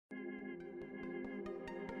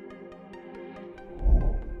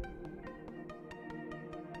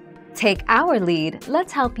Take our lead,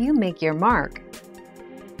 let's help you make your mark.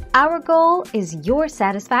 Our goal is your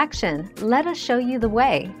satisfaction. Let us show you the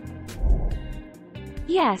way.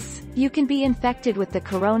 Yes, you can be infected with the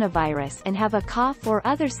coronavirus and have a cough or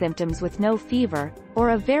other symptoms with no fever, or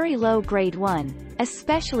a very low grade 1,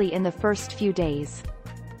 especially in the first few days.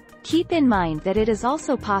 Keep in mind that it is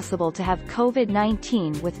also possible to have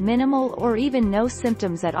COVID-19 with minimal or even no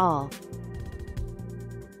symptoms at all.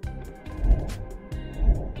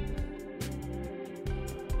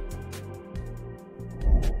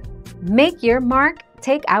 Make your mark,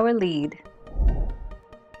 take our lead.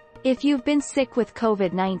 If you've been sick with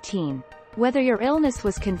COVID-19, whether your illness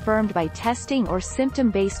was confirmed by testing or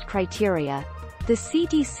symptom-based criteria, the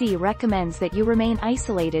CDC recommends that you remain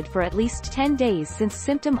isolated for at least 10 days since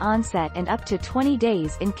symptom onset and up to 20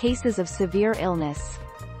 days in cases of severe illness.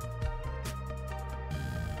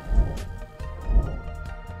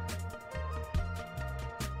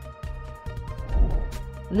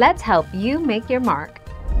 Let's help you make your mark.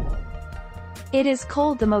 It is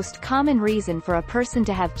cold. The most common reason for a person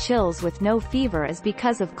to have chills with no fever is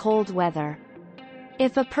because of cold weather.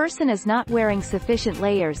 If a person is not wearing sufficient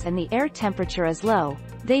layers and the air temperature is low,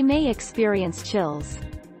 they may experience chills.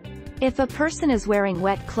 If a person is wearing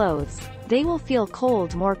wet clothes, they will feel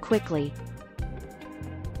cold more quickly.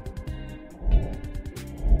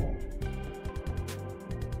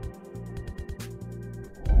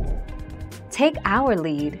 Take our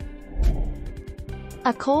lead.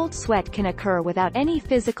 A cold sweat can occur without any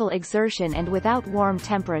physical exertion and without warm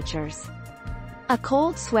temperatures. A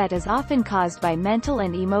cold sweat is often caused by mental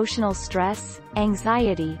and emotional stress,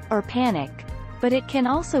 anxiety, or panic, but it can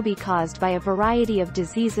also be caused by a variety of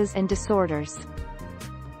diseases and disorders.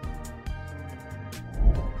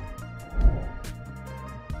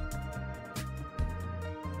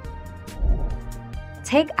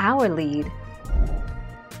 Take our lead.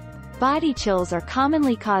 Body chills are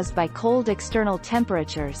commonly caused by cold external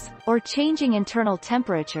temperatures, or changing internal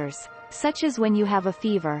temperatures, such as when you have a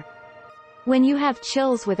fever. When you have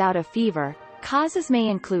chills without a fever, causes may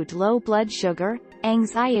include low blood sugar,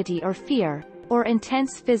 anxiety or fear, or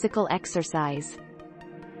intense physical exercise.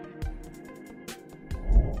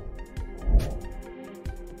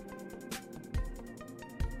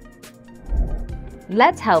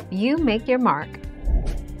 Let's help you make your mark.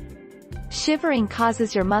 Shivering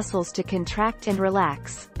causes your muscles to contract and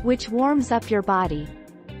relax, which warms up your body.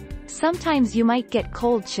 Sometimes you might get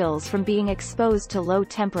cold chills from being exposed to low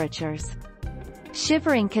temperatures.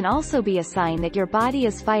 Shivering can also be a sign that your body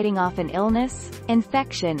is fighting off an illness,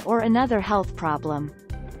 infection or another health problem.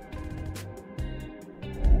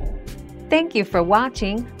 Thank you for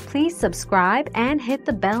watching. Please subscribe and hit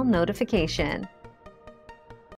the bell notification.